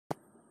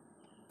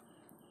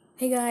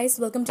Hey guys,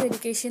 welcome to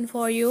Education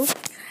for You.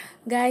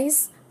 Guys,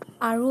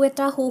 আৰু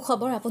এটা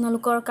সুখবৰ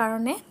আপোনালোকৰ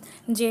কাৰণে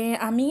যে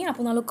আমি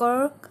আপোনালোকৰ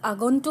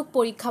আগন্তুক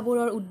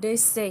পৰীক্ষাবোৰৰ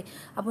উদ্দেশ্যে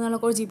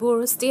আপোনালোকৰ যিবোৰ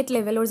ষ্টেট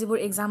লেভেলৰ যিবোৰ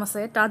এক্সাম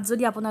আছে তাত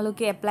যদি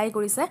আপোনালোকে এপ্লাই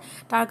কৰিছে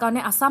তাৰ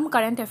কাৰণে আসাম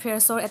কাৰেণ্ট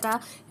এফেয়াৰ্ছৰ এটা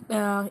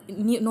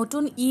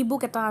নতুন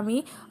ই-বুক এটা আমি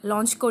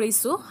লঞ্চ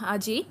কৰিছোঁ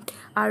আজি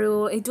আৰু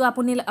এইটো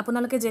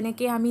আপোনালোকে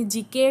যেনেকৈ আমি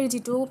জিকেৰ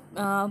যিটো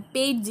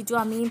পেইড যিটো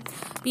আমি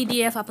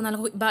PDF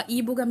আপোনালোক বা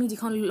ই-বুক আমি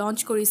যিখন লঞ্চ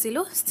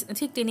কৰিছিলোঁ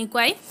ঠিক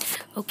তেনেকুৱাই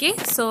ওকে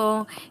সো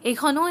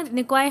এইখনো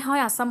তেনেকুৱাই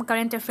হয় আসাম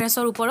কাৰেণ্ট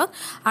এফেয়াৰ্ছৰ ওপৰত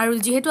আৰু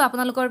যেহেতু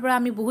আপোনালোকৰ পৰা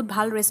আমি বহুত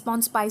ভাল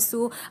ৰেসপন্স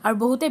পাইছোঁ আৰু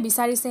বহুতে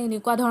বিচাৰিছে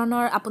এনেকুৱা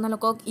ধৰণৰ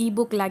আপোনালোকক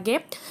ই-বুক লাগে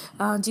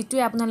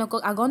যিটোৱে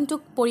আপোনালোকক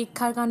আগন্তুক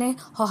পৰীক্ষাৰ কাৰণে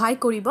সহায়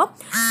কৰিব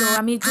সো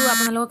আমি এইটো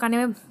আপোনালোকৰ কাৰণে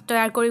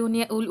তৈয়াৰ কৰি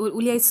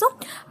উলিয়াইছোঁ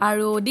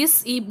আৰু this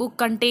e-book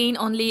contain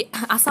only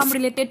Assam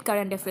related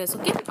current affairs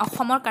okay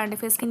অসমৰ কাৰেণ্ট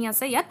এফেয়াৰ্ছখিনি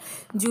আছে ইয়াত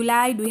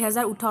জুলাই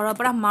 2018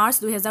 পৰা মাৰ্চ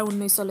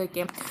 2019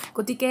 লৈকে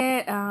গতিকে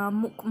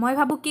মই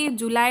ভাবো কি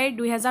জুলাই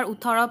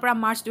 2018 পৰা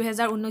মাৰ্চ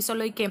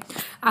 2019 লৈকে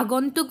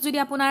আগন্তুক যদি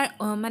আপোনাৰ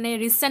মানে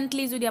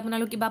ৰিসেন্টলি যদি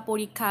আপোনালোক কিবা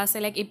পৰীক্ষা আছে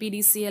লাইক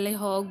APDCL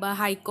হওক বা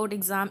হাই কোৰ্ট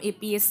এক্সাম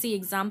APSC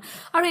এক্সাম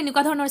আৰু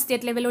এনেকুৱা ধৰণৰ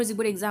ষ্টেট লেভেলৰ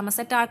যিবোৰ এক্সাম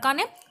আছে তাৰ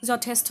কাৰণে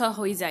যথেষ্ট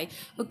হৈ যায়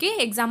ওকে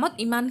এক্সামত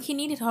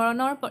ইমানখিনি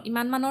ধৰণৰ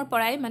ইমান মানৰ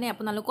পৰাই মানে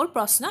আপোনালোকৰ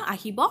প্ৰশ্ন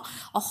আহিব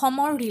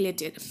অসমৰ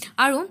ৰিলেটেড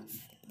আৰু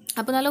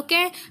আপোনালোকে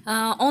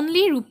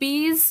অনলি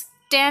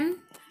 ₹10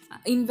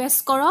 ইনভেষ্ট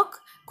কৰক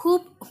খুব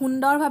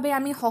সুন্দৰভাৱে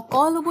আমি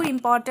সকলোবোৰ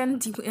ইম্পৰ্টেন্ট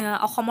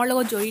অসমৰ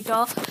লগত জড়িত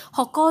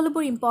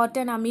সকলোবোৰ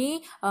ইম্পৰ্টেন্ট আমি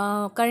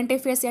কাৰেণ্ট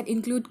এফেয়াৰ্ছ ইয়াত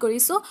ইনক্লুড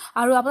কৰিছোঁ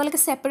আৰু আপোনালোকে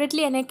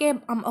সেপাৰেটলি এনেকৈ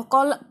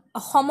অকল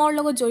অসমৰ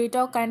লগত জড়িত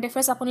কাৰেণ্ট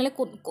এফেয়াৰ্ছ আপোনালোকে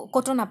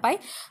কতো নাপায়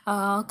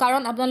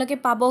কাৰণ আপোনালোকে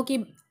পাব কি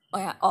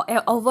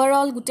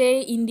ওভাৰঅল গোটেই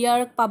ইণ্ডিয়াৰ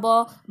পাব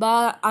বা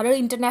আদাৰ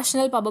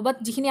ইণ্টাৰনেশ্যনেল পাব বাট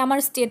যিখিনি আমাৰ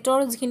ষ্টেটৰ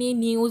যিখিনি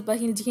নিউজ বা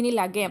যিখিনি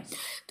লাগে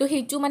তো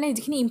সেইটো মানে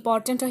যিখিনি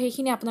ইম্পৰ্টেণ্ট হয়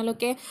সেইখিনি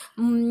আপোনালোকে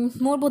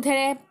মোৰ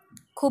বোধেৰে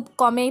খুব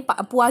কমেই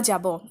পোৱা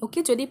যাব ওকে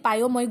যদি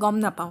পায়ো মই গম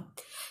নাপাওঁ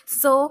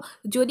সো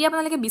যদি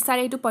আপোনালোকে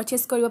বিচাৰে এইটো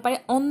পাৰচেজ কৰিব পাৰে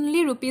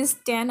অনলি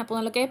 ₹10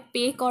 আপোনালোকে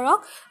পে কৰক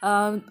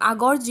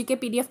আগৰ জিকে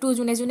PDF টো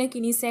যোনে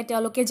কিনিছে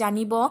তেওঁলোকে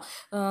জানিব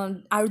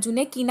আৰু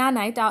যোনে কিনা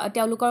নাই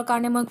তেওঁলোকৰ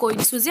কাৰণে মই কৈ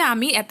দিছোঁ যে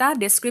আমি এটা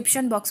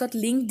ডেসক্ৰিপচন বক্সত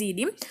লিংক দি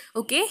দিম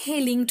ওকে সেই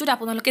লিংকটোত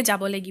আপোনালোকে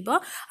যাব লাগিব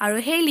আৰু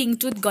সেই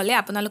লিংকটোত গ'লে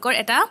আপোনালোকৰ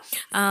এটা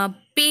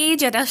পেজ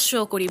এটা শো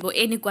কৰিব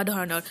এনেকুৱা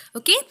ধৰণৰ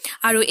ওকে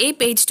আৰু এই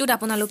পেজটোত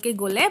আপোনালোকে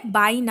গ'লে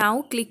বাই নাও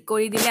ক্লিক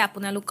কৰি দিলে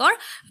আপোনালোকৰ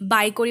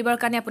বাই কৰিবৰ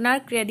কাৰণে আপোনাৰ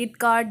ক্ৰেডিট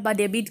কাৰ্ড বা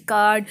ডেবিট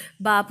কাৰ্ড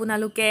বা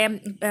আপোনালোকে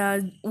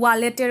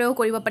ৱালেটেৰেও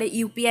কৰিব পাৰে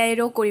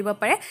UPIৰেও কৰিব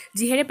পাৰে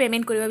যিহেৰে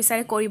পেমেন্ট কৰিব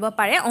বিচাৰে কৰিব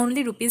পাৰে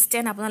অনলি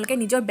 ₹10 আপোনালোকে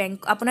নিজৰ বেংক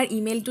আপোনাৰ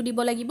ইমেইলটো দিব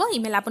লাগিব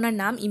ইমেইল আপোনাৰ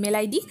নাম ইমেইল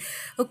ID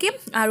ওকে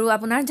আৰু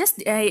আপোনাৰ জাস্ট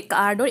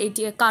কাৰ্ডৰ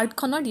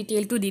কাৰ্ডখনৰ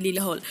ডিটেইলটো দি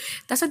দিলে হ'ল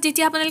তাৰপিছত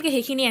যেতিয়া আপোনালোকে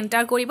সেইখিনি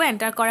এন্টাৰ কৰিব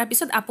এন্টাৰ কৰাৰ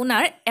পিছত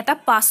আপোনাৰ এটা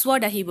পাসওয়াৰ্ড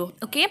আহিব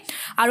ওকে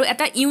আৰু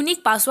এটা ইউনিক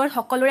পাসওয়াৰ্ড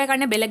সকলোৰে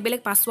কাৰণে বেলেগ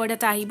বেলেগ পাসওয়াৰ্ড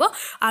এটা আহিব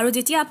আৰু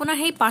যেতিয়া আপোনাৰ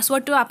সেই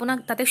পাসওয়াৰ্ডটো আপোনাক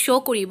তাতে শো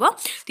কৰিব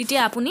তেতিয়া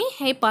আপুনি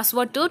সেই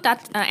পাসওয়াৰ্ডটো তাত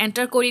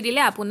এন্টাৰ কৰি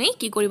দিলে আপুনি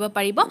কি কৰিব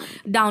পাৰিব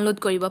ডাউনলোড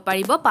কৰিব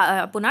পাৰিব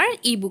আপোনাৰ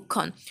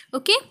ই-বুকখন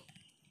ওকে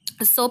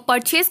সো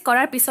পাৰচেজ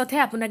কৰাৰ পিছতহে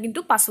আপোনাৰ কিন্তু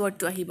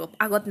পাসওয়াৰ্ডটো আহিব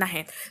আগত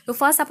নাহে তো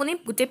ফাৰ্স্ট আপুনি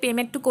গোটে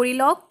পেমেন্টটো কৰি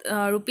লওক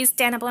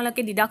 ₹10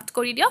 আপোনালোকে ডিডাক্ট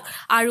কৰি দিয়ক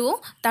আৰু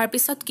তাৰ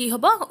পিছত কি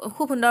হ'ব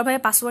খুব সুন্দৰভাৱে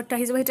পাসওয়াৰ্ডটো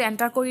আহি যাব হেতু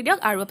এন্টাৰ কৰি দিয়ক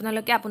আৰু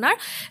আপোনালোকে আপোনাৰ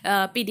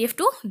PDF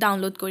টো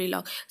ডাউনলোড কৰি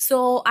লওক সো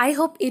আই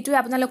হোপ এটো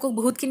আপোনালোকক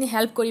বহুতখিনি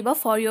হেল্প কৰিব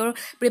ফৰ ইওৰ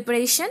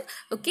প্ৰিপাৰেচন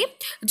ওকে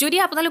যদি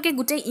আপোনালোকে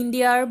গোটে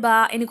ইণ্ডিয়াৰ বা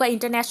এনেকুৱা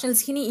ইন্টাৰনেশ্যনেল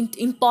যিখিনি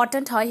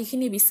ইম্পৰ্টেন্ট হয়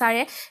সেইখিনি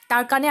বিচাৰে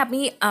তাৰ কাৰণে আমি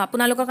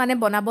আপোনালোকৰ কাৰণে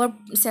বনাবৰ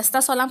চেষ্টা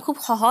চলাম খুব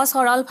সহজ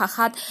সৰল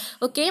ভাষাত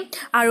ওকে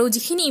আৰু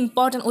যিখিনি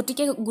ইম্পৰ্টেন্ট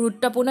অতিকে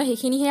গুৰুত্বপূৰ্ণ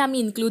সেইখিনিহে আমি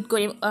ইনক্লুড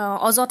কৰিম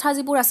অযথা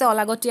যিবোৰ আছে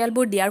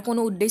অলাগতিয়ালবোৰ দিয়াৰ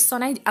কোনো উদ্দেশ্য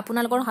নাই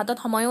আপোনালোকৰ হাতত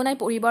সময়ও নাই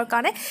পঢ়িবৰ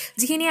কাৰণে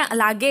যিখিনি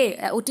লাগে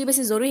অতি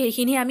বেছি জৰুৰী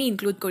সেইখিনি আমি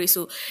ইনক্লুড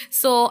কৰিছোঁ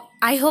সো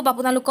আই হোপ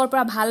আপোনালোকৰ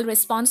পৰা ভাল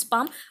ৰেসপন্স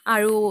পাম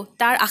আৰু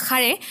তাৰ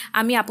আশাৰে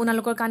আমি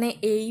আপোনালোকৰ কাৰণে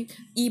এই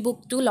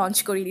ই-বুকটো লঞ্চ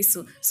কৰি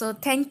দিছোঁ সো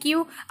থ্যাংক ইউ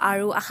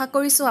আৰু আশা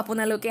কৰিছোঁ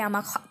আপোনালোকে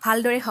আমাক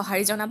ভালদৰে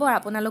সহায় জনাব আৰু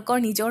আপোনালোকৰ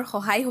নিজৰ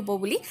সহায় হ'ব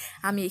বুলি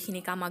আমি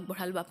এইখিনি কাম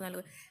আগবঢ়ালোঁ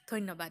আপোনালোক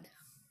ধন্যবাদ